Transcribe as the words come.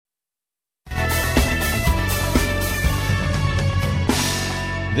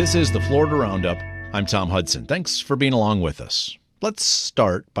This is the Florida Roundup. I'm Tom Hudson. Thanks for being along with us. Let's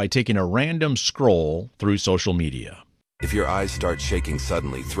start by taking a random scroll through social media. If your eyes start shaking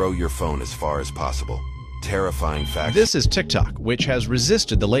suddenly, throw your phone as far as possible. Terrifying fact. This is TikTok, which has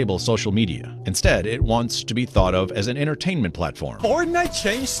resisted the label social media. Instead, it wants to be thought of as an entertainment platform. Fortnite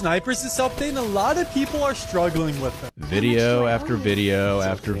changed snipers this update, and a lot of people are struggling with it. Video after video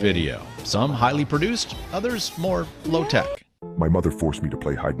after video. Some highly produced, others more low-tech. My mother forced me to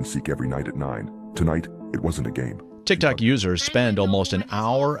play hide and seek every night at 9. Tonight, it wasn't a game. TikTok users spend almost an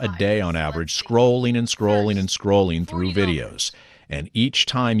hour a day on average scrolling and scrolling and scrolling through videos. And each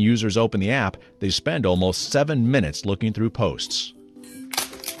time users open the app, they spend almost 7 minutes looking through posts.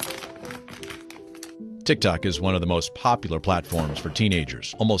 TikTok is one of the most popular platforms for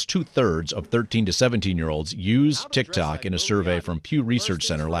teenagers. Almost 2/3 of 13 to 17-year-olds use TikTok in a survey from Pew Research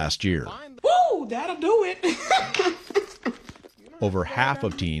Center last year. Woo, that'll do it. Over half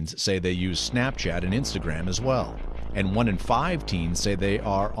of teens say they use Snapchat and Instagram as well. And 1 in 5 teens say they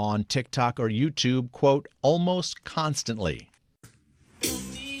are on TikTok or YouTube, quote, almost constantly.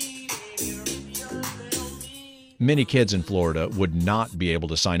 Many kids in Florida would not be able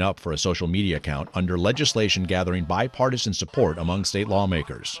to sign up for a social media account under legislation gathering bipartisan support among state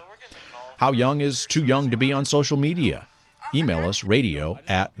lawmakers. How young is too young to be on social media? Email us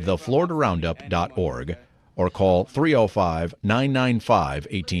radio@thefloridaroundup.org or call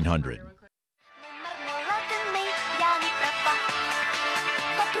 305-995-1800.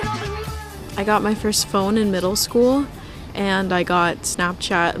 I got my first phone in middle school, and I got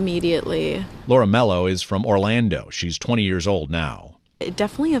Snapchat immediately. Laura Mello is from Orlando. She's 20 years old now. It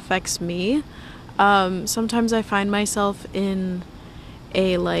definitely affects me. Sometimes I find myself in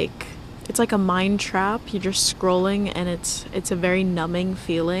it's like a mind trap. You're just scrolling, and it's a very numbing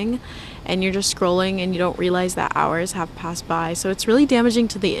feeling, and you're just scrolling and you don't realize that hours have passed by. So it's really damaging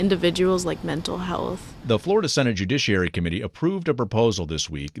to the individual's mental health. The Florida Senate Judiciary Committee approved a proposal this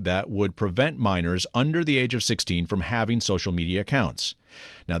week that would prevent minors under the age of 16 from having social media accounts.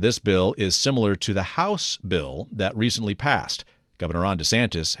 Now, this bill is similar to the House bill that recently passed. Governor Ron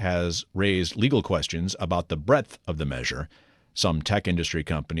DeSantis has raised legal questions about the breadth of the measure. Some tech industry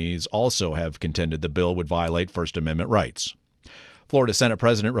companies also have contended the bill would violate First Amendment rights. Florida Senate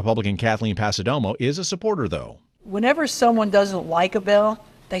President Republican Kathleen Passidomo is a supporter, though. Whenever someone doesn't like a bill,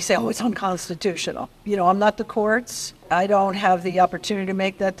 they say, oh, it's unconstitutional. I'm not the courts. I don't have the opportunity to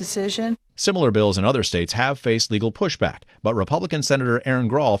make that decision. Similar bills in other states have faced legal pushback, but Republican Senator Erin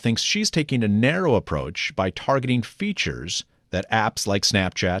Grahl thinks she's taking a narrow approach by targeting features that apps like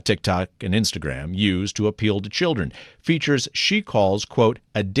Snapchat, TikTok, and Instagram use to appeal to children. Features she calls, quote,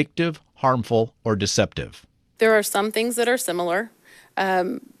 addictive, harmful, or deceptive. There are some things that are similar.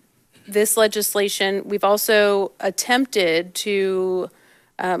 This legislation, we've also attempted to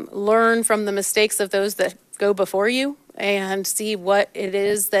learn from the mistakes of those that go before you and see what it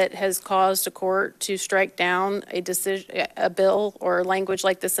is that has caused a court to strike down a bill or language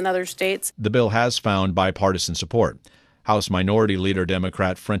like this in other states. The bill has found bipartisan support. House Minority Leader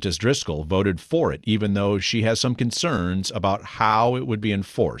Democrat Frentis Driscoll voted for it, even though she has some concerns about how it would be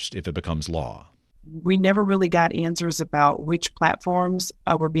enforced if it becomes law. We never really got answers about which platforms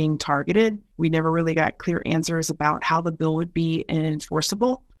were being targeted. We never really got clear answers about how the bill would be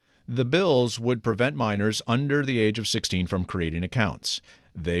enforceable. The bills would prevent minors under the age of 16 from creating accounts.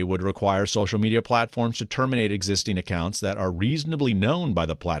 They would require social media platforms to terminate existing accounts that are reasonably known by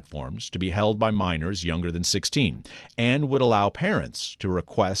the platforms to be held by minors younger than 16, and would allow parents to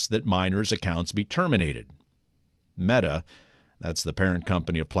request that minors' accounts be terminated. Meta, that's the parent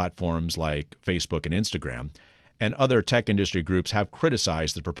company of platforms like Facebook and Instagram, and other tech industry groups have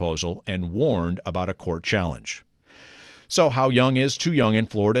criticized the proposal and warned about a court challenge. So how young is too young in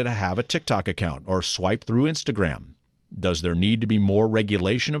Florida to have a TikTok account or swipe through Instagram? Does there need to be more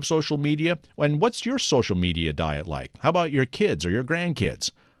regulation of social media? And what's your social media diet like? How about your kids or your grandkids?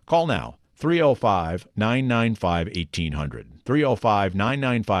 Call now, 305-995-1800,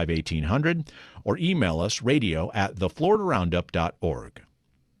 305-995-1800, or email us radio@thefloridaroundup.org.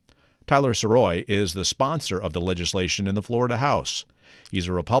 Tyler Soroy is the sponsor of the legislation in the Florida House. He's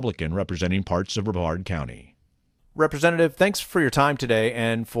a Republican representing parts of Brevard County. Representative, thanks for your time today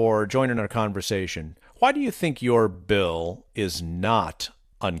and for joining our conversation. Why do you think your bill is not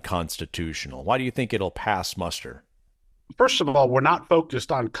unconstitutional? Why do you think it'll pass muster? First of all, we're not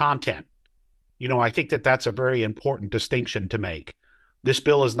focused on content. I think that's a very important distinction to make. This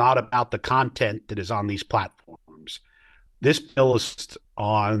bill is not about the content that is on these platforms. This bill is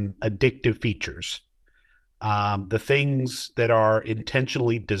on addictive features, the things that are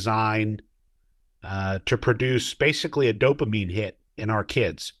intentionally designed to produce basically a dopamine hit in our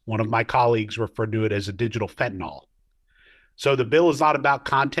kids. One of my colleagues referred to it as a digital fentanyl. So the bill is not about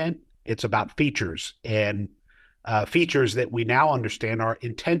content, it's about features, and features that we now understand are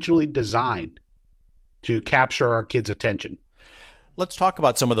intentionally designed to capture our kids' attention. Let's talk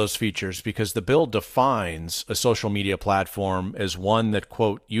about some of those features because the bill defines a social media platform as one that,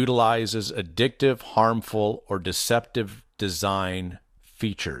 quote, utilizes addictive, harmful, or deceptive design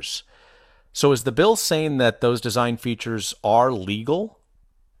features. So is the bill saying that those design features are legal?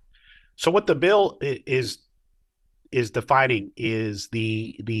 So what the bill is defining is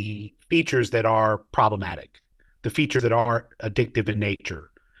the features that are problematic, the features that are addictive in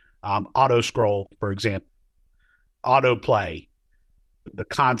nature. Auto scroll, for example, autoplay, the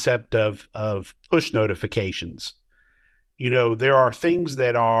concept of push notifications. There are things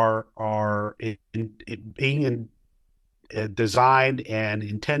that are being designed and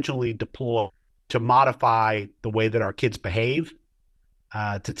intentionally deployed to modify the way that our kids behave,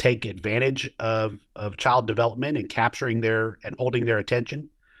 to take advantage of child development and capturing their and holding their attention.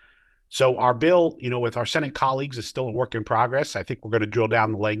 So our bill, with our Senate colleagues, is still a work in progress. I think we're going to drill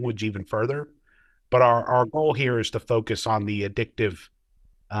down the language even further. But our goal here is to focus on the addictive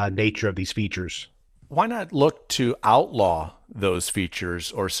nature of these features. Why not look to outlaw those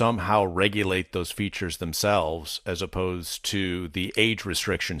features or somehow regulate those features themselves as opposed to the age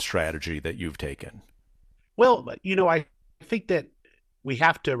restriction strategy that you've taken? Well, I think that we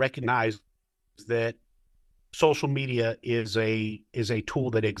have to recognize that social media is a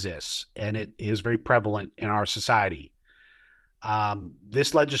tool that exists and it is very prevalent in our society.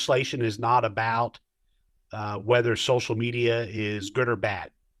 This legislation is not about whether social media is good or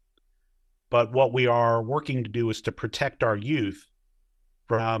bad. But what we are working to do is to protect our youth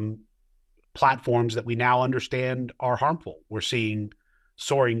from platforms that we now understand are harmful. We're seeing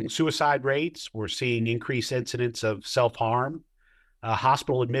soaring suicide rates. We're seeing increased incidents of self-harm.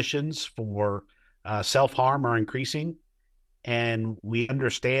 Hospital admissions for self-harm are increasing. And we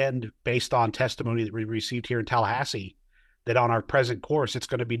understand, based on testimony that we received here in Tallahassee, that on our present course, it's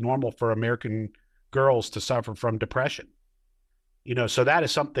going to be normal for American girls to suffer from depression. So that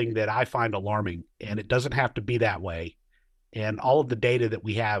is something that I find alarming, and it doesn't have to be that way. And all of the data that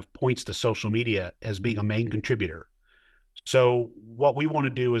we have points to social media as being a main contributor. So what we want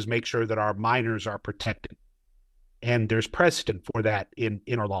to do is make sure that our minors are protected. And there's precedent for that in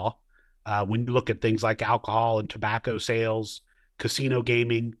our law. When you look at things like alcohol and tobacco sales, casino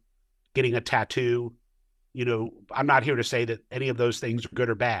gaming, getting a tattoo, I'm not here to say that any of those things are good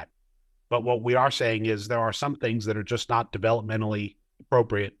or bad. But what we are saying is there are some things that are just not developmentally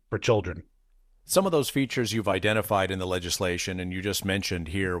appropriate for children. Some of those features you've identified in the legislation, and you just mentioned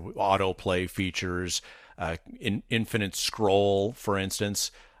here, autoplay features, infinite scroll, for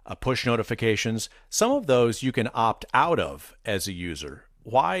instance, push notifications, some of those you can opt out of as a user.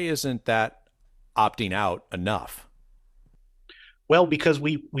 Why isn't that opting out enough? Well, because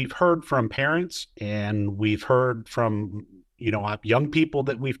we've heard from parents and we've heard from young people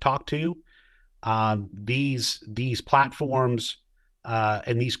that we've talked to. These platforms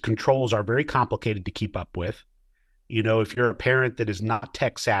and these controls are very complicated to keep up with. If you're a parent that is not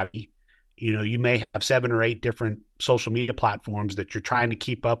tech savvy, you may have 7 or 8 different social media platforms that you're trying to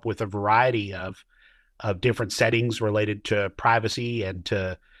keep up with a variety of different settings related to privacy and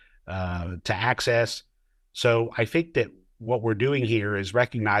to access. So I think that what we're doing here is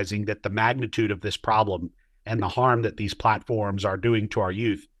recognizing that the magnitude of this problem and the harm that these platforms are doing to our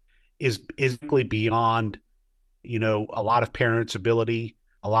youth is really beyond, a lot of parents' ability,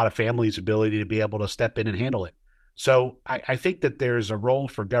 a lot of families' ability to be able to step in and handle it. So I think that there's a role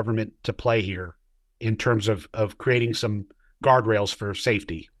for government to play here in terms of creating some guardrails for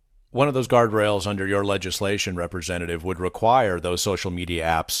safety. One of those guardrails under your legislation, Representative, would require those social media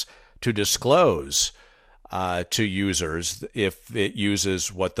apps to disclose to users if it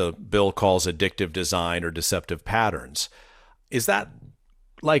uses what the bill calls addictive design or deceptive patterns. Is that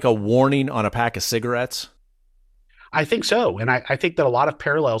like a warning on a pack of cigarettes? I think so. And I think that a lot of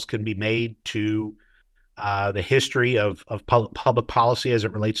parallels can be made to the history of public policy as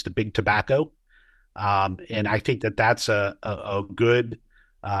it relates to big tobacco. And I think that that's a good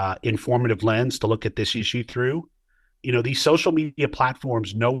informative lens to look at this issue through. These social media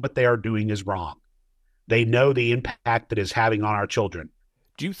platforms know what they are doing is wrong. They know the impact that it's having on our children.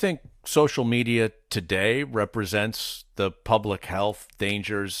 Do you think social media today represents the public health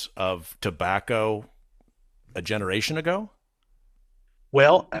dangers of tobacco a generation ago?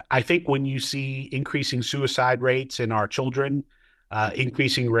 Well, I think when you see increasing suicide rates in our children,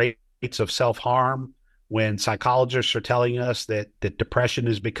 increasing rates of self-harm, when psychologists are telling us that depression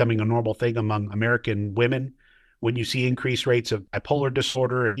is becoming a normal thing among American women, when you see increased rates of bipolar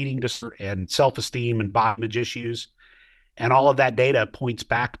disorder, eating disorder, and self-esteem and body image issues. And all of that data points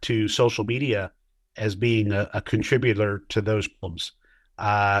back to social media as being a contributor to those problems.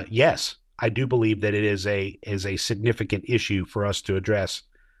 Yes, I do believe that it is a significant issue for us to address,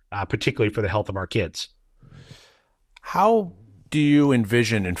 particularly for the health of our kids. How do you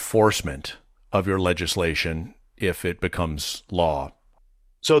envision enforcement of your legislation if it becomes law?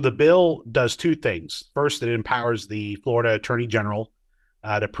 So the bill does two things. First, it empowers the Florida Attorney General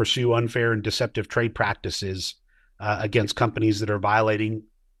to pursue unfair and deceptive trade practices against companies that are violating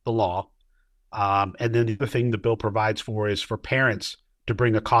the law. And then the other thing the bill provides for is for parents to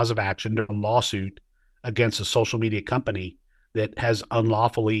bring a cause of action to a lawsuit against a social media company that has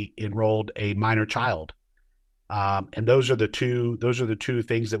unlawfully enrolled a minor child. And those are the two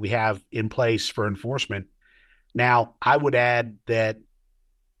things that we have in place for enforcement. Now, I would add that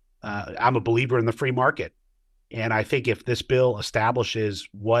I'm a believer in the free market. And I think if this bill establishes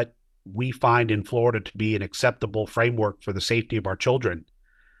what we find in Florida to be an acceptable framework for the safety of our children,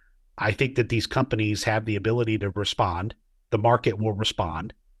 I think that these companies have the ability to respond. The market will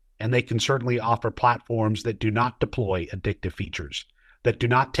respond, and they can certainly offer platforms that do not deploy addictive features, that do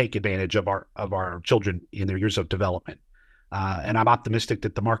not take advantage of our children in their years of development. And I'm optimistic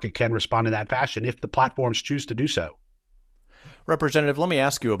that the market can respond in that fashion if the platforms choose to do so. Representative, let me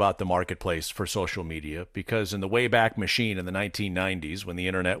ask you about the marketplace for social media, because in the Wayback Machine in the 1990s, when the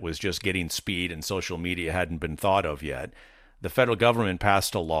internet was just getting speed and social media hadn't been thought of yet, the federal government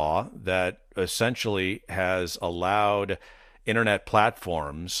passed a law that essentially has allowed internet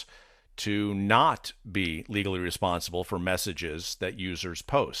platforms to not be legally responsible for messages that users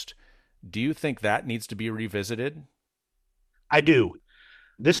post. Do you think that needs to be revisited? I do.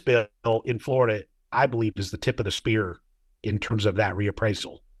 This bill in Florida, I believe, is the tip of the spear in terms of that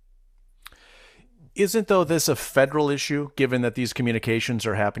reappraisal. Isn't, though, this a federal issue, given that these communications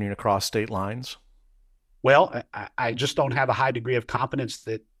are happening across state lines? Well, I just don't have a high degree of confidence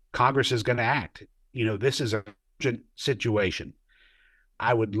that Congress is going to act. You know, this is an urgent situation.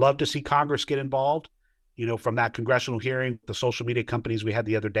 I would love to see Congress get involved. You know, from that congressional hearing, the social media companies we had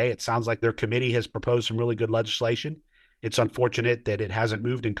the other day, it sounds like their committee has proposed some really good legislation. It's unfortunate that it hasn't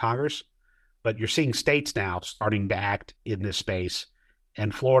moved in Congress, but you're seeing states now starting to act in this space.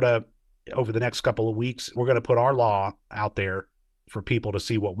 And Florida, over the next couple of weeks, we're going to put our law out there for people to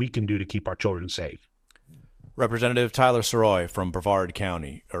see what we can do to keep our children safe. Representative Tyler Soroy from Brevard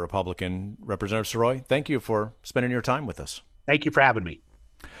County, a Republican. Representative Soroy, thank you for spending your time with us. Thank you for having me.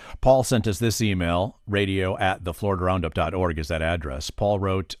 Paul sent us this email, radio@thefloridaroundup.org is that address. Paul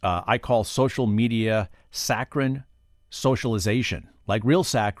wrote, I call social media saccharine socialization. Like real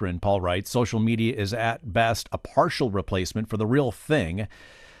saccharin, Paul writes, social media is at best a partial replacement for the real thing.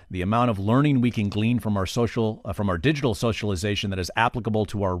 The amount of learning we can glean from our digital socialization that is applicable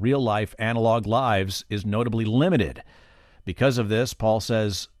to our real life analog lives is notably limited. Because of this, Paul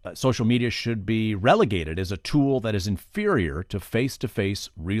says social media should be relegated as a tool that is inferior to face-to-face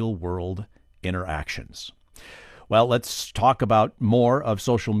real-world interactions. Well, let's talk about more of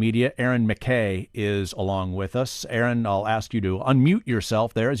social media. Aaron McKay is along with us. Aaron, I'll ask you to unmute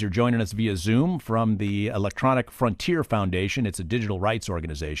yourself there as you're joining us via Zoom from the Electronic Frontier Foundation. It's a digital rights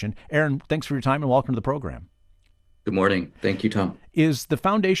organization. Aaron, thanks for your time and welcome to the program. Good morning. Thank you, Tom. Is the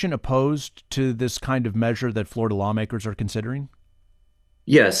foundation opposed to this kind of measure that Florida lawmakers are considering?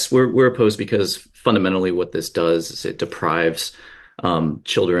 Yes, we're opposed because fundamentally what this does is it deprives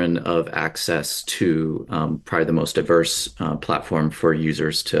children of access to probably the most diverse platform for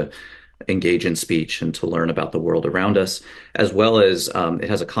users to engage in speech and to learn about the world around us, as well as it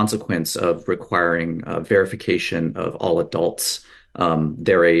has a consequence of requiring verification of all adults,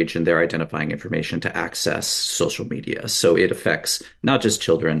 their age and their identifying information to access social media. So it affects not just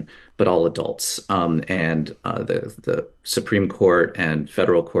children, but all adults. The Supreme Court and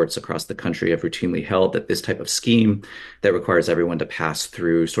federal courts across the country have routinely held that this type of scheme that requires everyone to pass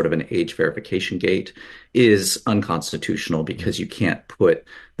through sort of an age verification gate is unconstitutional because you can't put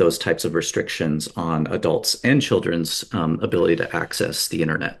those types of restrictions on adults and children's ability to access the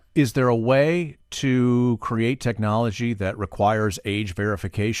internet. Is there a way to create technology that requires age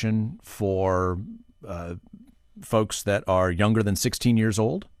verification for folks that are younger than 16 years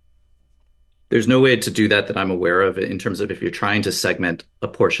old? There's no way to do that I'm aware of in terms of if you're trying to segment a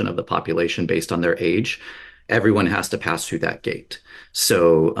portion of the population based on their age, everyone has to pass through that gate.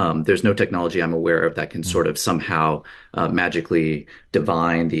 So there's no technology I'm aware of that can sort of somehow magically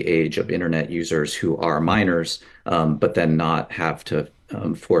divine the age of internet users who are minors, but then not have to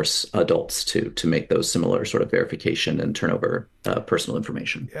force adults to make those similar sort of verification and turnover personal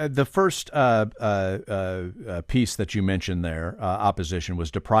information. The first piece that you mentioned there, opposition,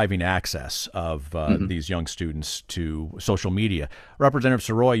 was depriving access of these young students to social media. Representative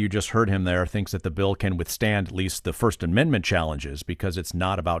Soroy, you just heard him there, thinks that the bill can withstand at least the First Amendment challenges because it's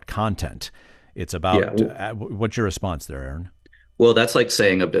not about content. It's about, what's your response there, Aaron? Well, that's like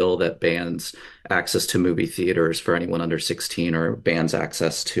saying a bill that bans access to movie theaters for anyone under 16 or bans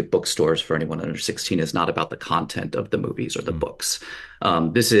access to bookstores for anyone under 16 is not about the content of the movies or the books.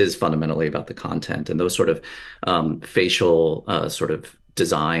 This is fundamentally about the content, and those sort of facial sort of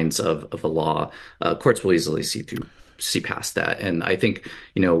designs of a law, courts will easily see past that. And I think,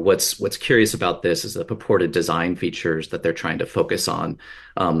 what's curious about this is the purported design features that they're trying to focus on,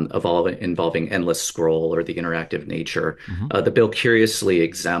 involving endless scroll or the interactive nature. The bill curiously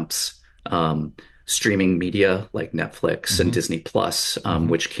exempts streaming media like Netflix and Disney Plus,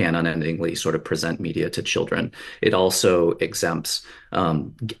 which can unendingly sort of present media to children. It also exempts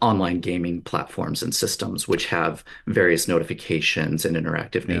online gaming platforms and systems, which have various notifications and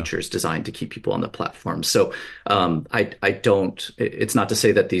interactive natures designed to keep people on the platform. So it's not to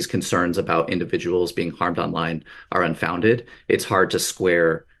say that these concerns about individuals being harmed online are unfounded. It's hard to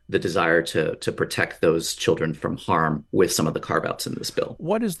square the desire to protect those children from harm with some of the carve-outs in this bill.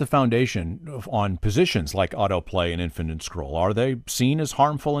 What is the foundation on positions like autoplay and infinite scroll? Are they seen as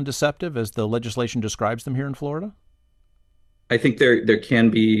harmful and deceptive as the legislation describes them here in Florida? I think there can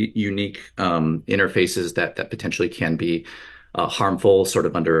be unique interfaces that potentially can be harmful, sort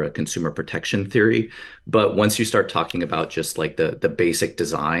of under a consumer protection theory. But once you start talking about just like the basic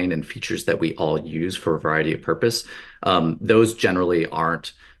design and features that we all use for a variety of purpose, those generally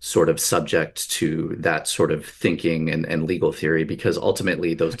aren't sort of subject to that sort of thinking and legal theory, because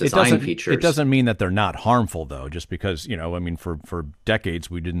ultimately those design features. It doesn't mean that they're not harmful, though, just because, for decades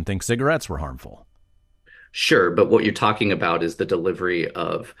we didn't think cigarettes were harmful. Sure, but what you're talking about is the delivery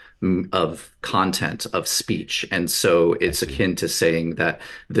of content, of speech. And so it's akin to saying that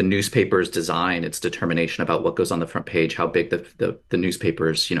the newspaper's design, its determination about what goes on the front page, how big the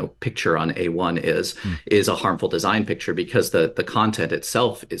newspaper's, picture on A1 is a harmful design picture because the content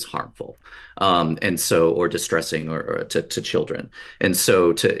itself is harmful. And so, or distressing or to children. And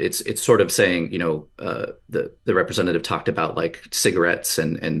so it's sort of saying, the representative talked about like cigarettes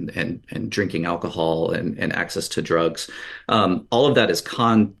and drinking alcohol and access to drugs. All of that is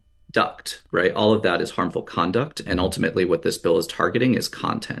conduct, right? All of that is harmful conduct. And ultimately what this bill is targeting is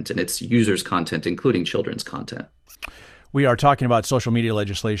content, and it's users' content, including children's content. We are talking about social media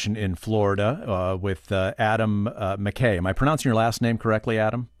legislation in Florida with Adam McKay. Am I pronouncing your last name correctly,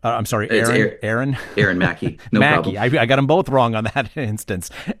 Adam? I'm sorry, Aaron. Aaron? Aaron Mackey. No Mackey. problem. I got them both wrong on that instance.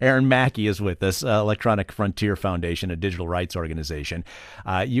 Aaron Mackey is with us, Electronic Frontier Foundation, a digital rights organization.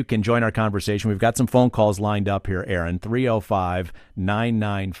 You can join our conversation. We've got some phone calls lined up here, Aaron.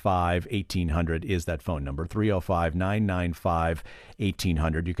 305-995-1800 is that phone number.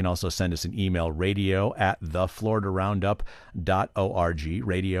 305-995-1800. You can also send us an email, radio@thefloridaroundup.org,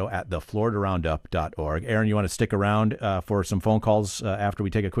 radio@thefloridaroundup.org. Aaron, you want to stick around for some phone calls after we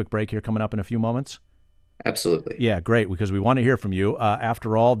take a quick break here coming up in a few moments? Absolutely. Yeah, great, because we want to hear from you.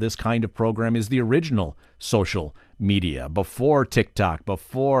 After all, this kind of program is the original social media. Before TikTok,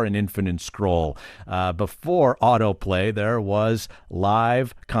 before an infinite scroll, before autoplay, there was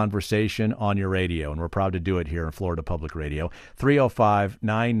live conversation on your radio, and we're proud to do it here in Florida Public Radio.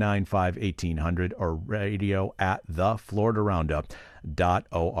 305-995-1800 or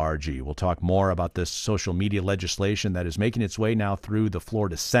radio@thefloridaroundup.org. We'll talk more about this social media legislation that is making its way now through the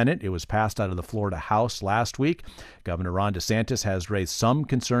Florida Senate. It was passed out of the Florida House last week. Governor Ron DeSantis has raised some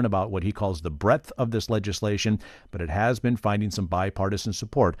concern about what he calls the breadth of this legislation, but it has been finding some bipartisan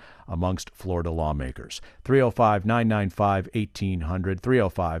support amongst Florida lawmakers. 305-995-1800,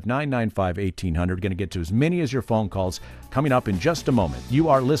 305-995-1800. Going to get to as many as your phone calls coming up in just a moment. You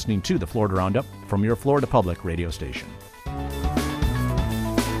are listening to the Florida Roundup from your Florida Public radio station.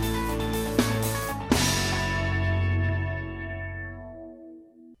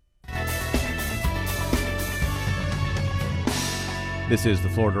 This is the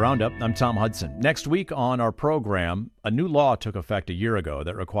Florida Roundup. I'm Tom Hudson. Next week on our program, a new law took effect a year ago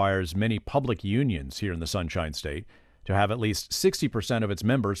that requires many public unions here in the Sunshine State to have at least 60% of its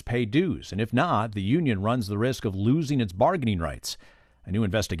members pay dues. And if not, the union runs the risk of losing its bargaining rights. A new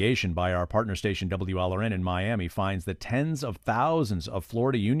investigation by our partner station WLRN in Miami finds that tens of thousands of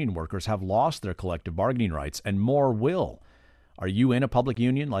Florida union workers have lost their collective bargaining rights, and more will. Are you in a public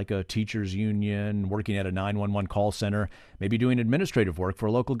union, like a teachers union, working at a 911 call center, maybe doing administrative work for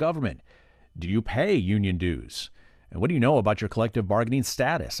a local government? Do you pay union dues? And what do you know about your collective bargaining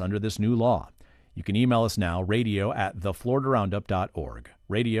status under this new law? You can email us now, radio@thefloridaroundup.org,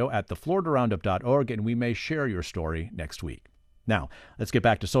 radio@thefloridaroundup.org, and we may share your story next week. Now, let's get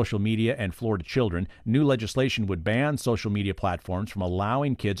back to social media and Florida children. New legislation would ban social media platforms from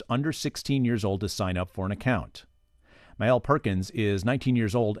allowing kids under 16 years old to sign up for an account. Mael Perkins is 19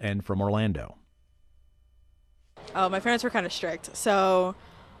 years old and from Orlando. Oh, my parents were kind of strict. So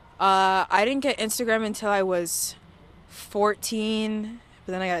I didn't get Instagram until I was 14,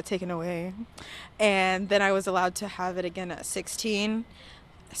 but then I got it taken away. And then I was allowed to have it again at 16.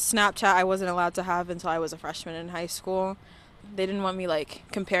 Snapchat I wasn't allowed to have until I was a freshman in high school. They didn't want me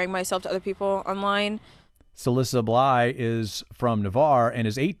comparing myself to other people online. Celissa Bly is from Navarre and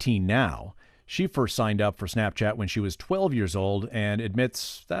is 18 now. She first signed up for Snapchat when she was 12 years old and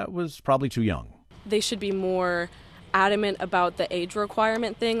admits that was probably too young. They should be more adamant about the age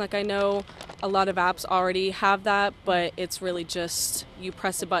requirement thing. I know a lot of apps already have that, but it's really just you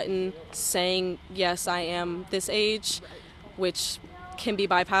press a button saying, yes, I am this age, which can be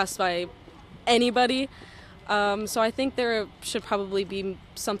bypassed by anybody. So I think there should probably be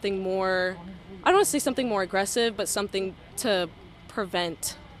something more, I don't want to say something more aggressive, but something to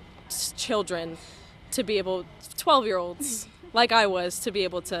prevent children to be able, 12-year-olds like I was, to be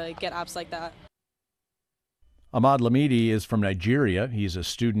able to get apps like that. Ahmad Lamidi is from Nigeria. He's a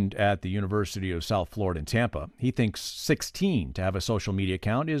student at the University of South Florida in Tampa. He thinks 16 to have a social media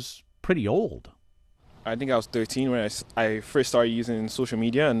account is pretty old. I think I was 13 when I first started using social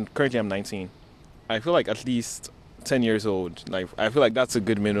media, and currently I'm 19. I feel like at least 10 years old. I feel like that's a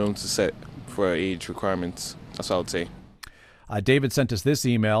good minimum to set for age requirements. That's what I would say. David sent us this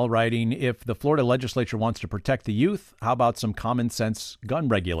email writing, if the Florida legislature wants to protect the youth, how about some common sense gun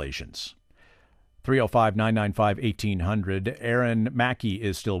regulations? 305-995-1800. Aaron Mackey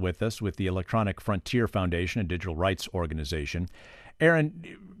is still with us with the Electronic Frontier Foundation, a digital rights organization. Aaron,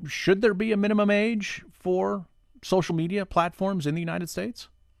 should there be a minimum age for social media platforms in the United States?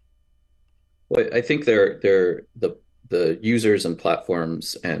 Well, I think the users and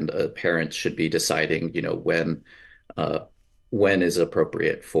platforms and parents should be deciding, when is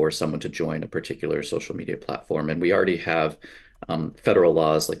appropriate for someone to join a particular social media platform. And we already have federal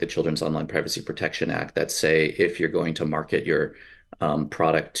laws like the Children's Online Privacy Protection Act that say if you're going to market your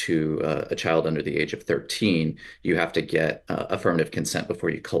product to a child under the age of 13, you have to get affirmative consent before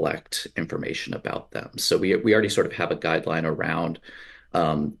you collect information about them. So we already sort of have a guideline around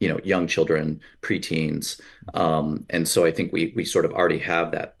young children, preteens. And so I think we sort of already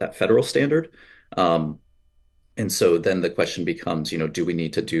have that federal standard. And so then the question becomes, do we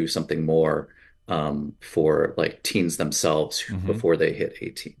need to do something more for teens themselves before they hit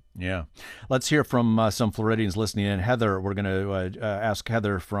 18? Yeah. Let's hear from some Floridians listening in. Heather, we're going to ask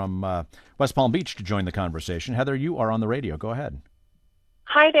Heather from West Palm Beach to join the conversation. Heather, you are on the radio. Go ahead.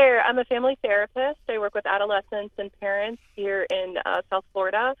 Hi there. I'm a family therapist. I work with adolescents and parents here in South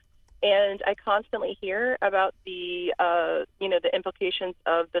Florida, and I constantly hear about the implications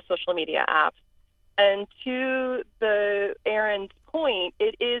of the social media apps. And to Aaron's point,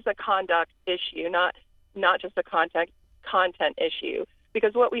 it is a conduct issue, not just a content issue.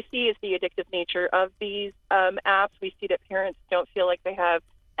 Because what we see is the addictive nature of these apps. We see that parents don't feel like they have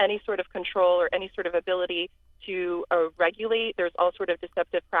any sort of control or any sort of ability to regulate. There's all sort of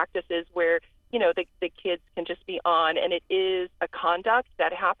deceptive practices where, the kids can just be on, and it is a conduct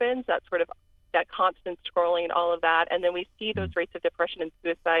that happens, that constant scrolling and all of that. And then we see those rates of depression and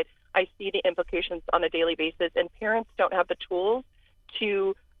suicide. I see the implications on a daily basis, and parents don't have the tools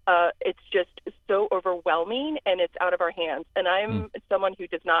to, it's just so overwhelming and it's out of our hands. And I'm someone who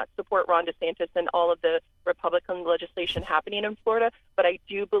does not support Ron DeSantis and all of the Republican legislation happening in Florida, but I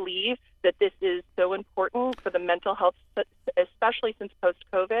do believe that this is so important for the mental health, especially since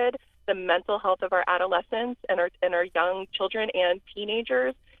post-COVID, the mental health of our adolescents and our young children and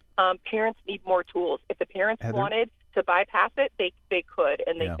teenagers. Parents need more tools. If the parents wanted to bypass it, they could,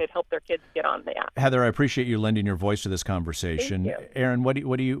 and they could help their kids get on the app. Heather, I appreciate you lending your voice to this conversation. Thank you. Aaron, what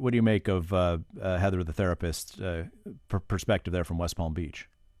do you make of Heather, the therapist, perspective there from West Palm Beach?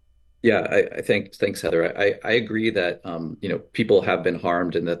 Yeah, I think thanks, Heather. I agree that people have been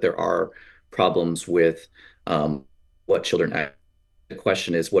harmed and that there are problems with what children. The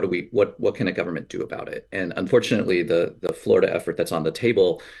question is, what can a government do about it? And unfortunately, the Florida effort that's on the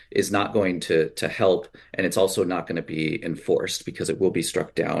table is not going to help, and it's also not going to be enforced because it will be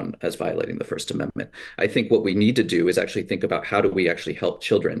struck down as violating the First Amendment. I think what we need to do is actually think about how do we actually help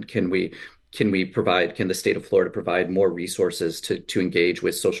children? Can we can the state of Florida provide more resources to engage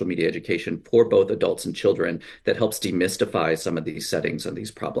with social media education for both adults and children that helps demystify some of these settings and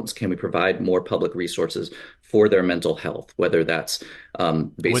these problems? Can we provide more public resources for their mental health, whether that's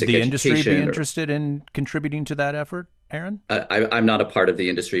basic Would the industry be education interested in contributing to that effort, Aaron? I'm not a part of the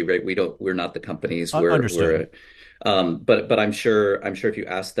industry, right? We're not the companies. Understood. But I'm sure if you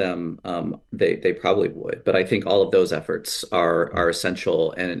ask them, they probably would. But I think all of those efforts are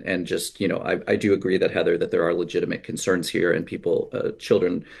essential. And just, I do agree that, Heather, that there are legitimate concerns here and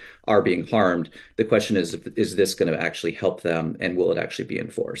children are being harmed. The question is this going to actually help them, and will it actually be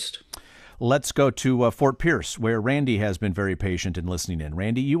enforced? Let's go to Fort Pierce, where Randy has been very patient in listening in.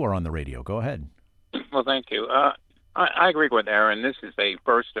 Randy, you are on the radio. Go ahead. Well, thank you. I agree with Aaron. This is a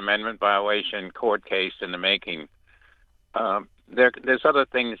First Amendment violation, court case in the making. There's other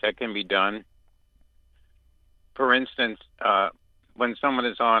things that can be done. For instance, when someone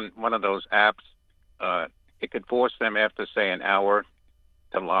is on one of those apps, it could force them after, say, an hour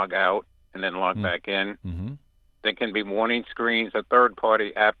to log out and then log back in. Mm-hmm. There can be warning screens. A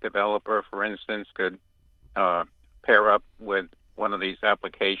third-party app developer, for instance, could pair up with one of these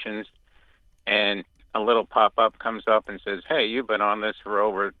applications, and a little pop-up comes up and says, "Hey, you've been on this for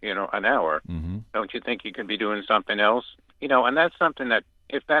over, an hour. Mm-hmm. Don't you think you could be doing something else?" And that's something that,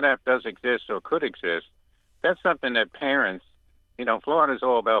 if that app does exist or could exist, that's something that parents, Florida's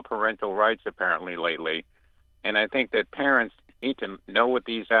all about parental rights apparently lately, and I think that parents need to know what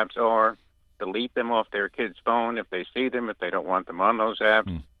these apps are, delete them off their kids' phone if they see them, if they don't want them on those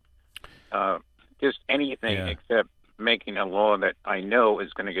apps. Just anything except making a law that I know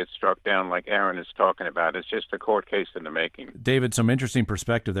is going to get struck down like Aaron is talking about. It's just a court case in the making. David, some interesting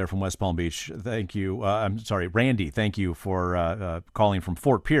perspective there from West Palm Beach. Thank you. I'm sorry, Randy, thank you for calling from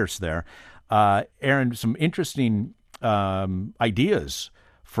Fort Pierce there. Aaron, some interesting ideas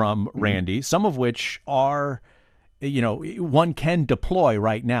from Randy, some of which are, one can deploy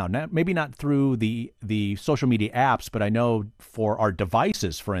right now. Maybe not through the social media apps, but I know for our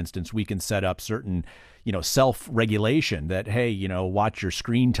devices, for instance, we can set up certain self-regulation that, hey, watch your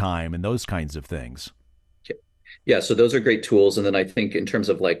screen time and those kinds of things. Yeah, so those are great tools. And then I think in terms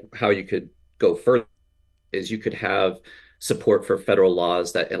of like how you could go further is you could have support for federal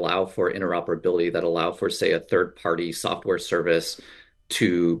laws that allow for interoperability, that allow for, say, a third-party software service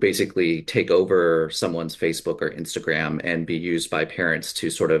to basically take over someone's Facebook or Instagram and be used by parents to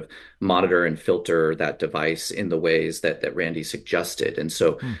sort of monitor and filter that device in the ways that Randy suggested. And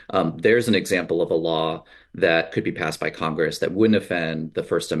so there's an example of a law that could be passed by Congress that wouldn't offend the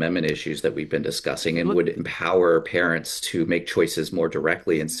First Amendment issues that we've been discussing and would empower parents to make choices more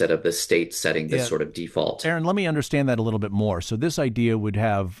directly instead of the state setting this sort of default. Aaron, let me understand that a little bit more. So this idea would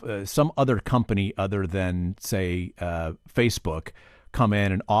have some other company other than, say, Facebook come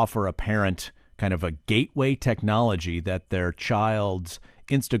in and offer a parent kind of a gateway technology that their child's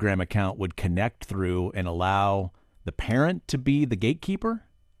Instagram account would connect through and allow the parent to be the gatekeeper?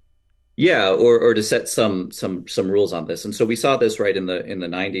 Yeah, or to set some rules on this. And so we saw this right in the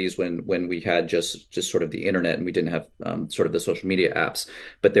 90s when we had just sort of the internet and we didn't have sort of the social media apps,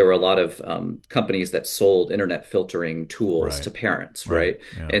 but there were a lot of companies that sold internet filtering tools to parents, right?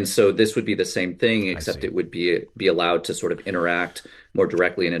 Yeah. And so this would be the same thing, except it would be allowed to sort of interact more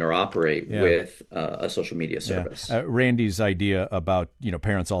directly and interoperate with a social media service. Randy's idea about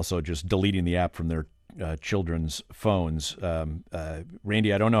parents also just deleting the app from their children's phones.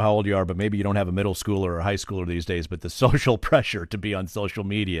 Randy, I don't know how old you are, but maybe you don't have a middle schooler or a high schooler these days, but the social pressure to be on social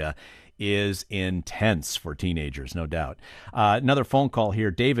media is intense for teenagers, no doubt. Another phone call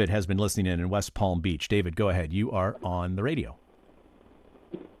here. David has been listening in West Palm Beach. David, go ahead. You are on the radio.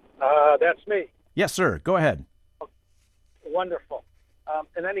 That's me. Yes, sir. Go ahead. Wonderful.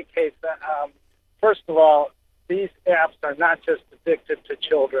 In any case, first of all, these apps are not just addictive to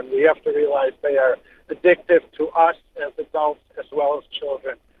children. We have to realize they are addictive to us as adults as well as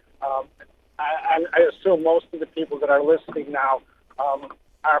children. I assume most of the people that are listening now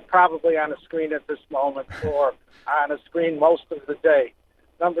are probably on a screen at this moment or on a screen most of the day.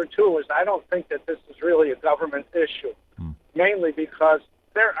 Number two is I don't think that this is really a government issue, mainly because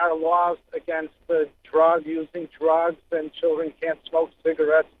there are laws against the using drugs and children can't smoke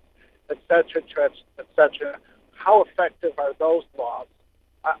cigarettes, et cetera, et cetera. How effective are those laws?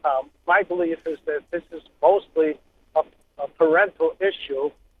 My belief is that this is mostly a parental issue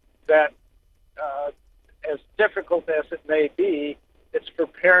that, as difficult as it may be, it's for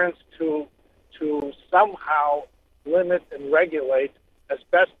parents to somehow limit and regulate as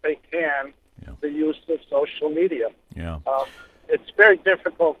best they can the use of social media. Yeah. It's very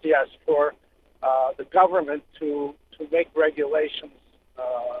difficult, yes, for the government to make regulations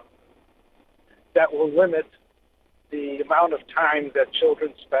that will limit the amount of time that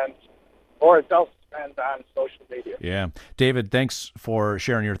children spend or adults spend on social media. Yeah. David, thanks for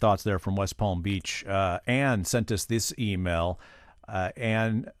sharing your thoughts there from West Palm Beach. Anne sent us this email.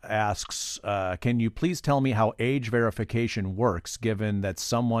 Anne asks, can you please tell me how age verification works, given that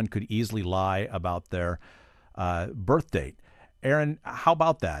someone could easily lie about their birth date? Aaron, how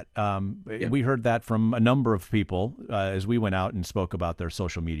about that? We heard that from a number of people as we went out and spoke about their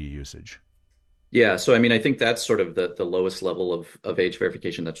social media usage. Yeah, so I mean, I think that's sort of the lowest level of age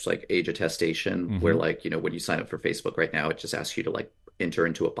verification. That's like age attestation, where like, when you sign up for Facebook right now, it just asks you to like enter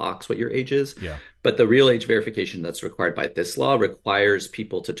into a box what your age is. Yeah. But the real age verification that's required by this law requires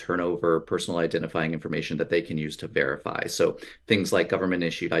people to turn over personal identifying information that they can use to verify. So things like government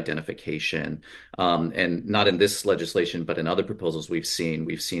issued identification, and not in this legislation, but in other proposals we've seen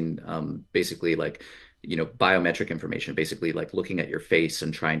basically like biometric information, basically like looking at your face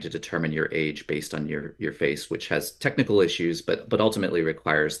and trying to determine your age based on your face, which has technical issues, but ultimately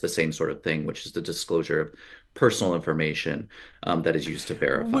requires the same sort of thing, which is the disclosure of personal information that is used to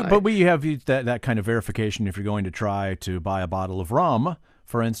verify. But we have that kind of verification if you're going to try to buy a bottle of rum,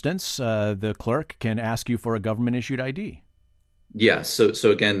 for instance. The clerk can ask you for a government-issued ID. Yeah, so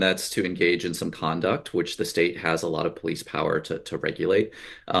again, that's to engage in some conduct, which the state has a lot of police power to regulate,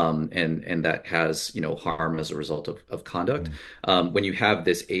 and that has harm as a result of conduct. When you have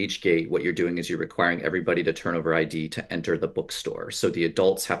this age gate, what you're doing is you're requiring everybody to turn over ID to enter the bookstore. So the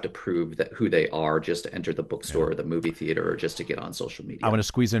adults have to prove that who they are just to enter the bookstore or the movie theater or just to get on social media. I want to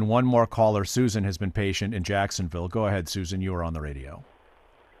squeeze in one more caller. Susan has been patient in Jacksonville. Go ahead, Susan. You are on the radio.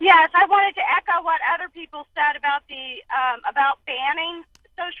 Yes, I wanted to echo what other people said about about banning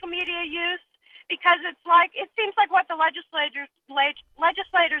social media use, because it seems like what the legislators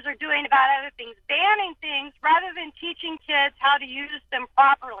are doing about other things, banning things rather than teaching kids how to use them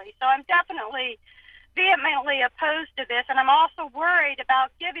properly. So I'm definitely vehemently opposed to this, and I'm also worried about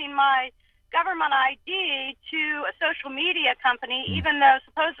giving my government ID to a social media company, even though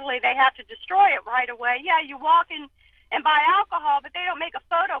supposedly they have to destroy it right away. Yeah, you walk in and buy alcohol, but they don't make a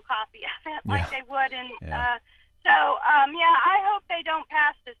photocopy of it like they would. And I hope they don't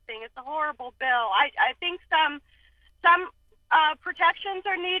pass this thing. It's a horrible bill. I think some protections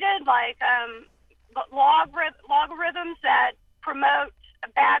are needed, like logarithms that promote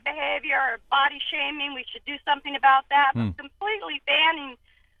bad behavior or body shaming. We should do something about that. But completely banning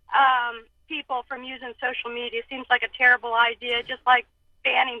people from using social media seems like a terrible idea, just like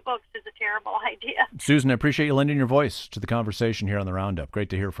banning books is a terrible idea. Susan, I appreciate you lending your voice to the conversation here on the Roundup.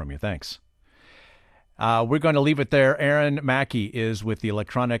 Great to hear from you. Thanks. We're going to leave it there. Aaron Mackey is with the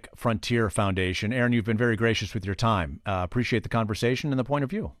Electronic Frontier Foundation. Aaron, you've been very gracious with your time. Appreciate the conversation and the point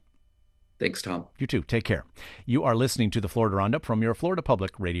of view. Thanks, Tom. You too. Take care. You are listening to the Florida Roundup from your Florida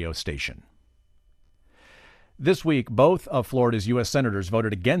Public Radio station. This week, both of Florida's U.S. senators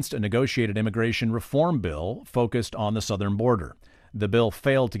voted against a negotiated immigration reform bill focused on the southern border. The bill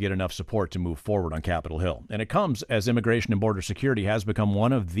failed to get enough support to move forward on Capitol Hill, and it comes as immigration and border security has become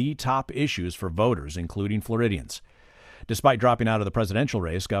one of the top issues for voters, including Floridians. Despite dropping out of the presidential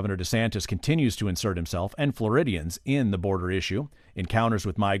race, Governor DeSantis continues to insert himself and Floridians in the border issue. Encounters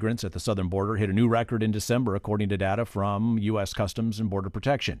with migrants at the southern border hit a new record in December, according to data from U.S. Customs and Border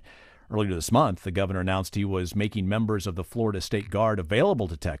Protection. Earlier this month, the governor announced he was making members of the Florida State Guard available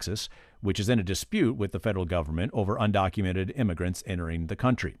to Texas, which is in a dispute with the federal government over undocumented immigrants entering the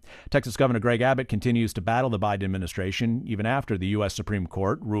country. Texas Governor Greg Abbott continues to battle the Biden administration even after the U.S. Supreme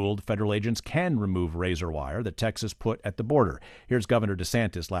Court ruled federal agents can remove razor wire that Texas put at the border. Here's Governor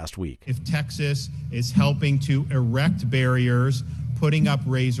DeSantis last week. If Texas is helping to erect barriers, putting up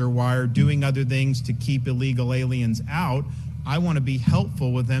razor wire, doing other things to keep illegal aliens out, I want to be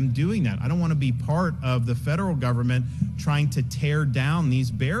helpful with them doing that. I don't want to be part of the federal government trying to tear down these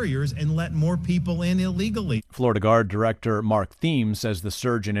barriers and let more people in illegally. Florida Guard Director Mark Thiem says the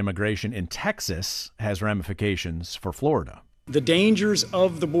surge in immigration in Texas has ramifications for Florida. The dangers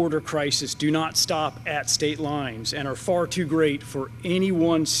of the border crisis do not stop at state lines and are far too great for any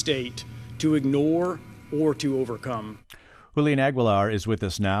one state to ignore or to overcome. Julian Aguilar is with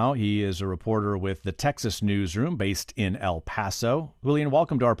us now. He is a reporter with the Texas Newsroom based in El Paso. Julian,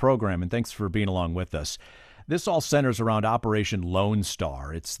 welcome to our program, and thanks for being along with us. This all centers around Operation Lone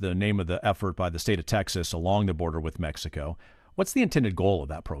Star. It's the name of the effort by the state of Texas along the border with Mexico. What's the intended goal of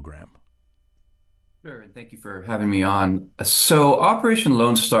that program? Sure, and thank you for having me on. So Operation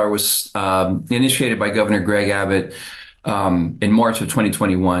Lone Star was initiated by Governor Greg Abbott in March of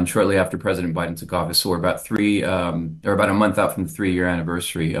 2021, shortly after President Biden took office. So we're about a month out from the 3-year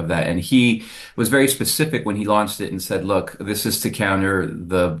anniversary of that. And he was very specific when he launched it and said, look, this is to counter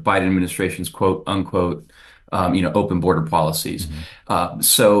the Biden administration's quote unquote open border policies.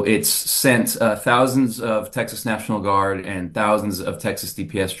 So it's sent thousands of Texas National Guard and thousands of Texas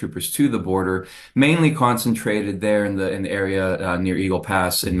DPS troopers to the border, mainly concentrated there in the area near Eagle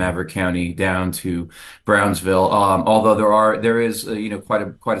Pass in Maverick County down to Brownsville. Although there is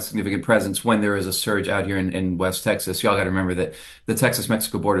quite a significant presence when there is a surge out here in West Texas. Y'all got to remember that the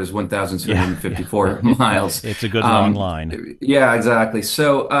Texas-Mexico border is 1,254 miles. It's a good long line. Yeah, exactly.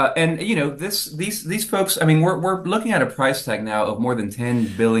 So these folks, I mean, we're looking at a price tag now of more than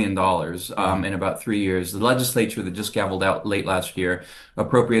 $10 billion in about 3 years. The legislature that just gavelled out late last year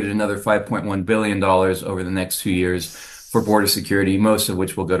appropriated another $5.1 billion over the next 2 years for border security, most of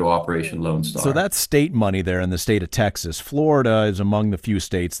which will go to Operation Lone Star. So that's state money there in the state of Texas. Florida is among the few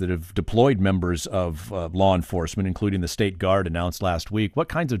states that have deployed members of law enforcement, including the State Guard announced last week. What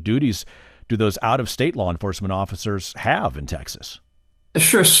kinds of duties do those out-of-state law enforcement officers have in Texas?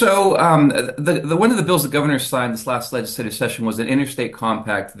 Sure. So the one of the bills the governor signed this last legislative session was an interstate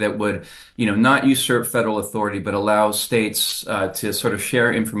compact that would, not usurp federal authority, but allow states to sort of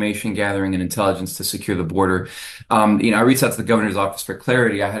share information gathering and intelligence to secure the border. I reached out to the governor's office for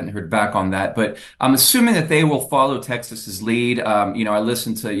clarity. I hadn't heard back on that, but I'm assuming that they will follow Texas's lead. I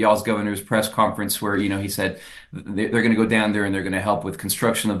listened to y'all's governor's press conference where, he said they're going to go down there and they're going to help with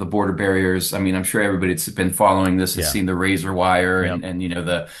construction of the border barriers. I mean, I'm sure everybody that's been following this has seen the razor wire and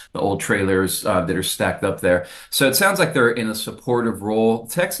the old trailers that are stacked up there. So it sounds like they're in a supportive role.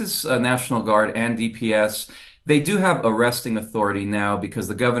 Texas National Guard and DPS, they do have arresting authority now because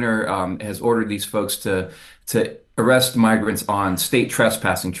the governor has ordered these folks to arrest migrants on state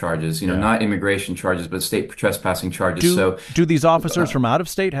trespassing charges, not immigration charges, but state trespassing charges. Do these officers from out of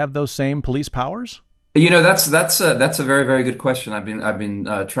state have those same police powers? That's a very, very good question. I've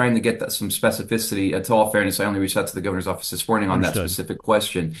been trying to get some specificity. To all fairness, I only reached out to the governor's office this morning on that specific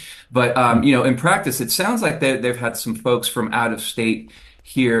question. But in practice, it sounds like they've had some folks from out of state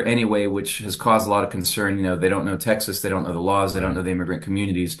here anyway, which has caused a lot of concern. They don't know Texas, they don't know the laws, they don't know the immigrant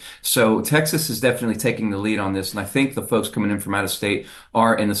communities. So Texas is definitely taking the lead on this, and I think the folks coming in from out of state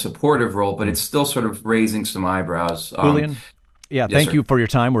are in a supportive role, but it's still sort of raising some eyebrows. Julian? Yeah, Yes, thank sir. you for your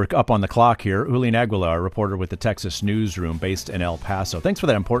time. We're up on the clock here. Julian Aguilar, reporter with the Texas Newsroom based in El Paso. Thanks for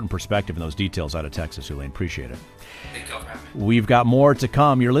that important perspective and those details out of Texas, Julian. Appreciate it. Thank you for having me. We've got more to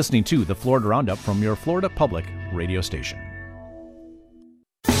come. You're listening to the Florida Roundup from your Florida Public radio station.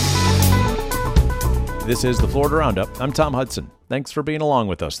 This is the Florida Roundup. I'm Tom Hudson. Thanks for being along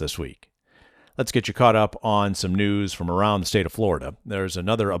with us this week. Let's get you caught up on some news from around the state of Florida. There's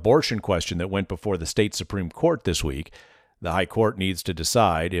another abortion question that went before the state Supreme Court this week. The High Court needs to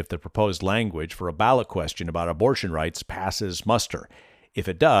decide if the proposed language for a ballot question about abortion rights passes muster. If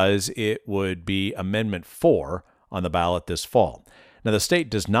it does, it would be Amendment 4 on the ballot this fall. Now, the state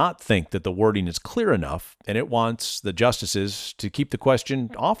does not think that the wording is clear enough, and it wants the justices to keep the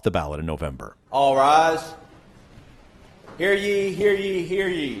question off the ballot in November. All rise. Hear ye, hear ye, hear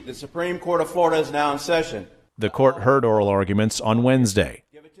ye. The Supreme Court of Florida is now in session. The court heard oral arguments on Wednesday.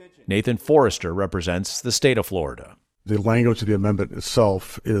 Nathan Forrester represents the state of Florida. The language of the amendment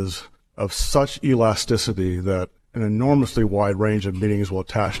itself is of such elasticity that an enormously wide range of meanings will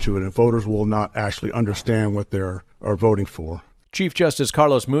attach to it, and voters will not actually understand what they are voting for. Chief Justice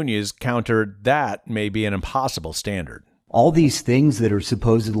Carlos Munoz countered that may be an impossible standard. All these things that are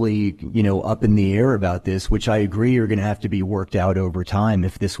supposedly, up in the air about this, which I agree are going to have to be worked out over time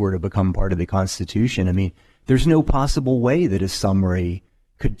if this were to become part of the Constitution. I mean, there's no possible way that a summary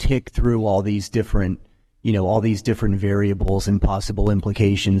could tick through all these different variables and possible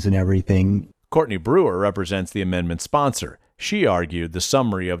implications and everything. Courtney Brewer represents the amendment sponsor. She argued the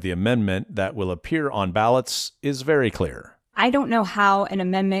summary of the amendment that will appear on ballots is very clear. I don't know how an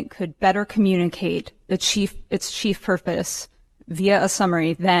amendment could better communicate its chief purpose via a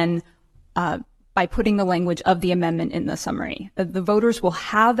summary than by putting the language of the amendment in the summary. The voters will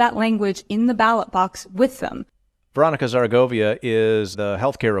have that language in the ballot box with them. Veronica Zaragovia is the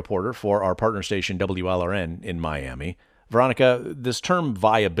healthcare reporter for our partner station WLRN in Miami. Veronica, this term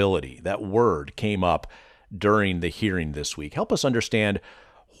viability, that word came up during the hearing this week. Help us understand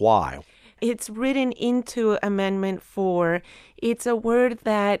why. It's written into Amendment 4. It's a word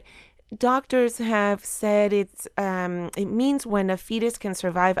that doctors have said it means when a fetus can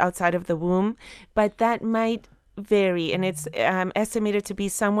survive outside of the womb, but that might vary, and it's estimated to be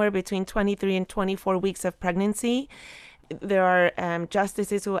somewhere between 23 and 24 weeks of pregnancy. there are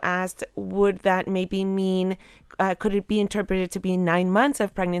justices who asked, would that maybe mean, could it be interpreted to be 9 months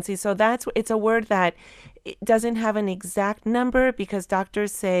of pregnancy? So it's a word that it doesn't have an exact number, because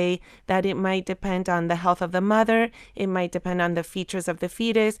doctors say that it might depend on the health of the mother, it might depend on the features of the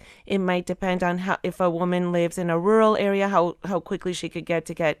fetus, it might depend on how, if a woman lives in a rural area, how quickly she could get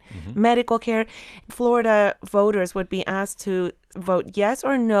medical care. Florida voters would be asked to vote yes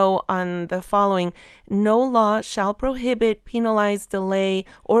or no on the following: no law shall prohibit, penalize, delay,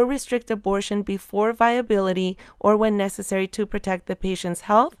 or restrict abortion before viability or when necessary to protect the patient's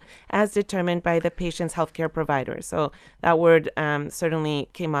health as determined by the patient's healthcare provider. So that word certainly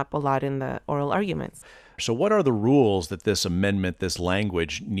came up a lot in the oral arguments. So what are the rules that this amendment, this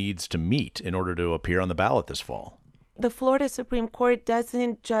language, needs to meet in order to appear on the ballot this fall? The Florida Supreme Court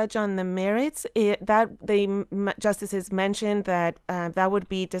doesn't judge on the merits. Justices mentioned that that would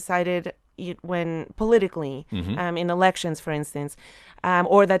be decided when politically, in elections, for instance,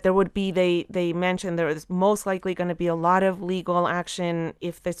 or that there would be, they mentioned there is most likely going to be a lot of legal action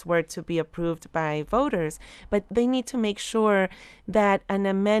if this were to be approved by voters. But they need to make sure that an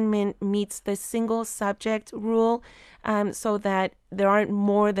amendment meets the single subject rule, so that there aren't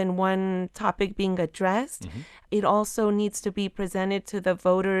more than one topic being addressed. It also needs to be presented to the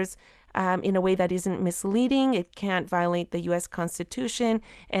voters in a way that isn't misleading. It can't violate the U.S. Constitution.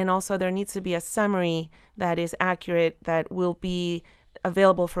 And also there needs to be a summary that is accurate, that will be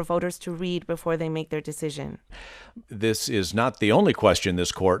available for voters to read before they make their decision. This is not the only question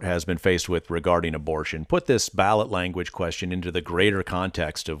this court has been faced with regarding abortion. Put this ballot language question into the greater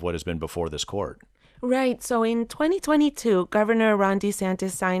context of what has been before this court. Right. So in 2022, Governor Ron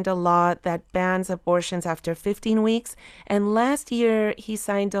DeSantis signed a law that bans abortions after 15 weeks. And last year, he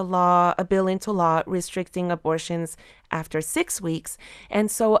signed a bill into law restricting abortions after 6 weeks.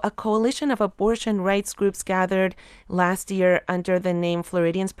 And so a coalition of abortion rights groups gathered last year under the name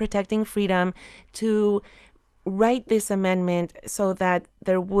Floridians Protecting Freedom to write this amendment so that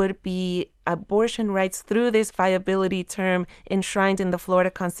there would be abortion rights through this viability term enshrined in the Florida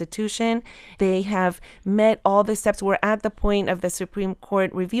Constitution. They have met all the steps. We're at the point of the Supreme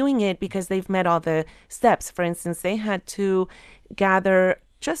Court reviewing it because they've met all the steps. For instance, they had to gather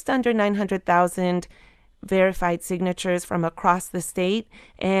just under 900,000 verified signatures from across the state.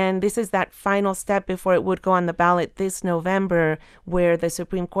 And this is that final step before it would go on the ballot this November, where the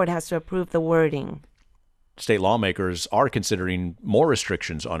Supreme Court has to approve the wording. State lawmakers are considering more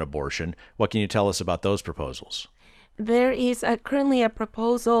restrictions on abortion. What can you tell us about those proposals? There is currently a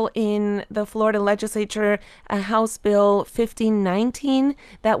proposal in the Florida legislature, a House Bill 1519,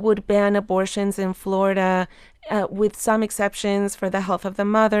 that would ban abortions in Florida with some exceptions for the health of the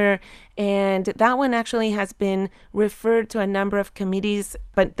mother. And that one actually has been referred to a number of committees,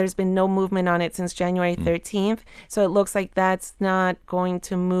 but there's been no movement on it since January 13th. So it looks like that's not going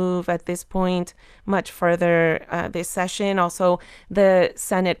to move at this point much further this session. Also, the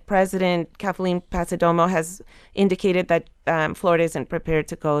Senate President, Kathleen Passidomo, has indicated that Florida isn't prepared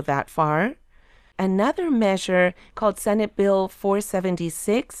to go that far. Another measure called Senate Bill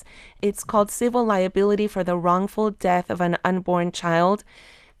 476, it's called Civil Liability for the Wrongful Death of an Unborn Child.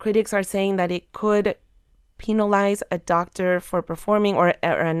 Critics are saying that it could penalize a doctor for performing, or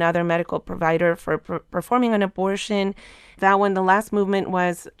another medical provider for performing an abortion. That one, the last movement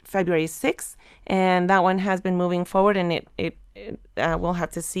was February 6th, and that one has been moving forward, and we'll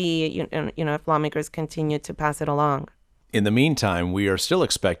have to see if lawmakers continue to pass it along. In the meantime, we are still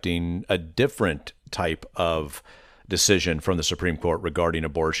expecting a different type of decision from the Supreme Court regarding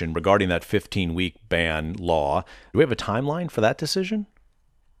abortion, regarding that 15-week ban law. Do we have a timeline for that decision?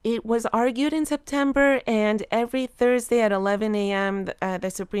 It was argued in September, and every Thursday at 11 a.m., the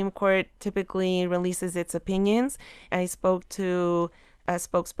Supreme Court typically releases its opinions. I spoke to a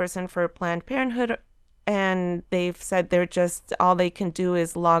spokesperson for Planned Parenthood, and they've said all they can do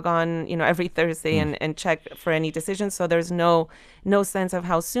is log on, every Thursday and check for any decisions. So there's no sense of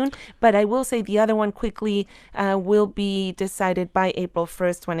how soon. But I will say the other one quickly will be decided by April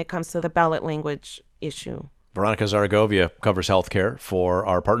 1st when it comes to the ballot language issue. Veronica Zaragovia covers healthcare for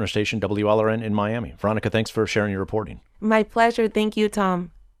our partner station, WLRN in Miami. Veronica, thanks for sharing your reporting. My pleasure. Thank you,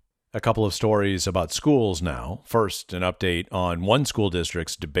 Tom. A couple of stories about schools now. First, an update on one school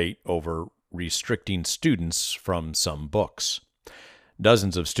district's debate over restricting students from some books.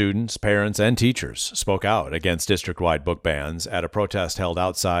 Dozens of students, parents, and teachers spoke out against district-wide book bans at a protest held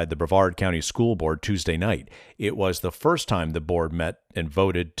outside the Brevard County School Board Tuesday night. It was the first time the board met and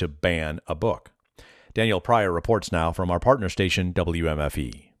voted to ban a book. Daniel Pryor reports now from our partner station,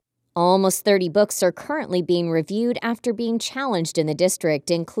 WMFE. Almost 30 books are currently being reviewed after being challenged in the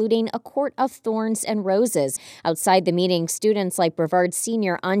district, including A Court of Thorns and Roses. Outside the meeting, students like Brevard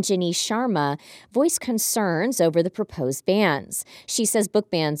senior Anjani Sharma voiced concerns over the proposed bans. She says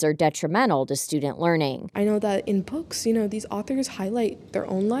book bans are detrimental to student learning. I know that in books, these authors highlight their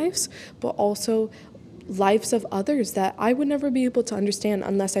own lives, but also lives of others that I would never be able to understand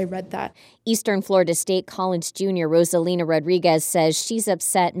unless I read that. Eastern Florida State College junior Rosalina Rodriguez says she's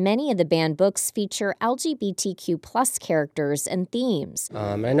upset many of the banned books feature LGBTQ plus characters and themes.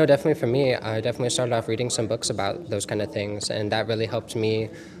 I know definitely for me, I definitely started off reading some books about those kind of things, and that really helped me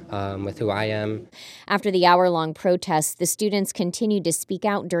with who I am. After the hour-long protest, the students continued to speak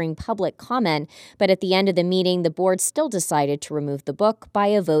out during public comment, but at the end of the meeting, the board still decided to remove the book by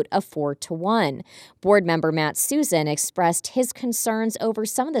a vote of 4-1. Board member Matt Susan expressed his concerns over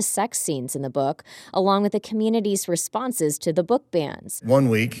some of the sex scenes in the book, along with the community's responses to the book bans. One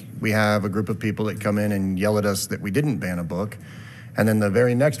week, we have a group of people that come in and yell at us that we didn't ban a book. And then the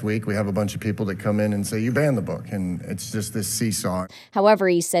very next week, we have a bunch of people that come in and say, you banned the book. And it's just this seesaw. However,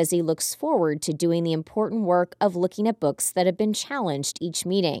 he says he looks forward to doing the important work of looking at books that have been challenged each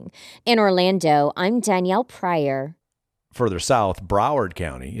meeting. In Orlando, I'm Danielle Pryor. Further south, Broward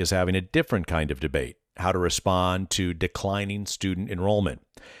County is having a different kind of debate, how to respond to declining student enrollment.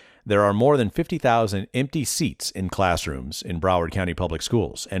 There are more than 50,000 empty seats in classrooms in Broward County Public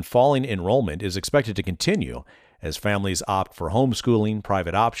Schools, and falling enrollment is expected to continue as families opt for homeschooling,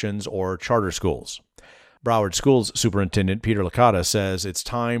 private options, or charter schools. Broward Schools Superintendent Peter Licata says it's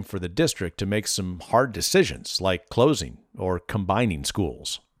time for the district to make some hard decisions, like closing or combining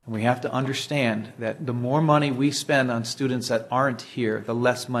schools. We have to understand that the more money we spend on students that aren't here, the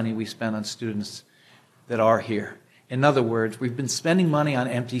less money we spend on students that are here. In other words, we've been spending money on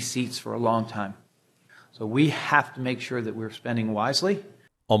empty seats for a long time. So we have to make sure that we're spending wisely.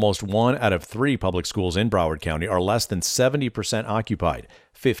 Almost 1 out of 3 public schools in Broward County are less than 70% occupied.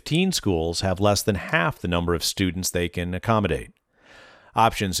 15 schools have less than half the number of students they can accommodate.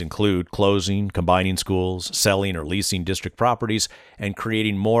 Options include closing, combining schools, selling or leasing district properties, and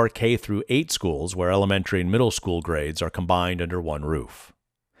creating more K-8 schools where elementary and middle school grades are combined under one roof.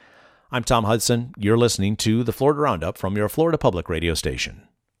 I'm Tom Hudson. You're listening to the Florida Roundup from your Florida Public Radio station.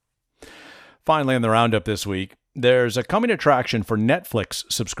 Finally, on the Roundup this week, there's a coming attraction for Netflix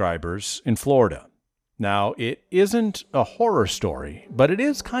subscribers in Florida. Now, it isn't a horror story, but it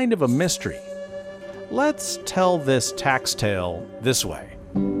is kind of a mystery. Let's tell this tax tale this way.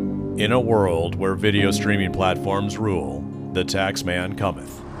 In a world where video streaming platforms rule, the tax man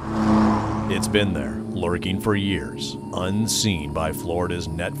cometh. It's been there, lurking for years, unseen by Florida's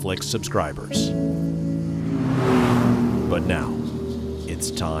Netflix subscribers. But now,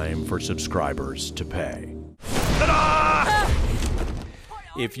 it's time for subscribers to pay.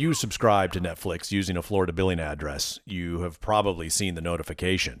 If you subscribe to Netflix using a Florida billing address, you have probably seen the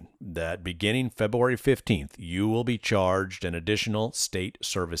notification that beginning February 15th, you will be charged an additional state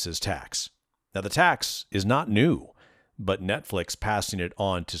services tax. Now, the tax is not new, but Netflix passing it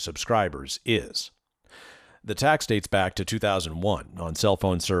on to subscribers is. The tax dates back to 2001 on cell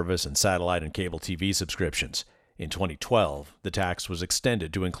phone service and satellite and cable TV subscriptions. In 2012, the tax was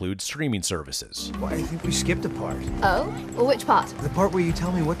extended to include streaming services. Well, I think we skipped a part. Oh? Well, which part? The part where you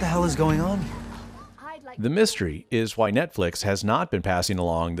tell me what the hell is going on here. The mystery is why Netflix has not been passing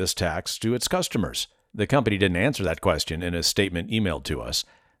along this tax to its customers. The company didn't answer that question in a statement emailed to us.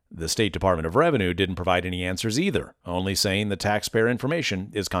 The State Department of Revenue didn't provide any answers either, only saying the taxpayer information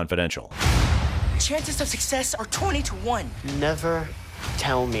is confidential. Chances of success are 20-1. Never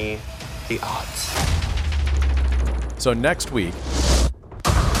tell me the odds. So next week,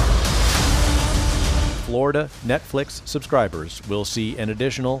 Florida Netflix subscribers will see an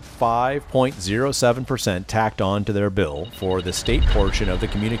additional 5.07% tacked on to their bill for the state portion of the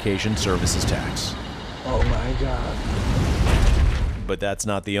communication services tax. Oh my God. But that's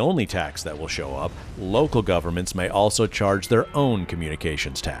not the only tax that will show up. Local governments may also charge their own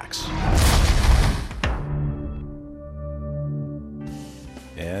communications tax.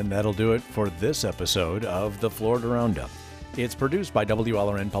 And that'll do it for this episode of the Florida Roundup. It's produced by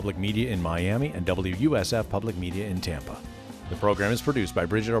WLRN Public Media in Miami and WUSF Public Media in Tampa. The program is produced by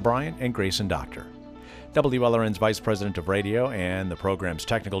Bridget O'Brien and Grayson Doctor. WLRN's Vice President of Radio and the program's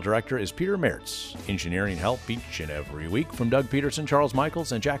Technical Director is Peter Mertz. Engineering help each and every week from Doug Peterson, Charles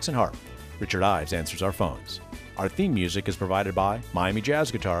Michaels, and Jackson Harp. Richard Ives answers our phones. Our theme music is provided by Miami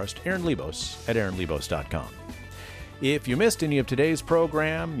jazz guitarist Aaron Lebos at aaronlebos.com. If you missed any of today's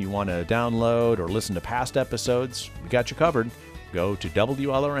program, you want to download or listen to past episodes, we got you covered. Go to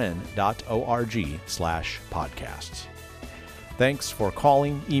WLRN.org/podcasts. Thanks for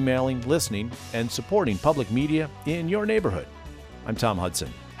calling, emailing, listening, and supporting public media in your neighborhood. I'm Tom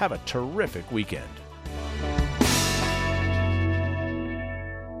Hudson. Have a terrific weekend.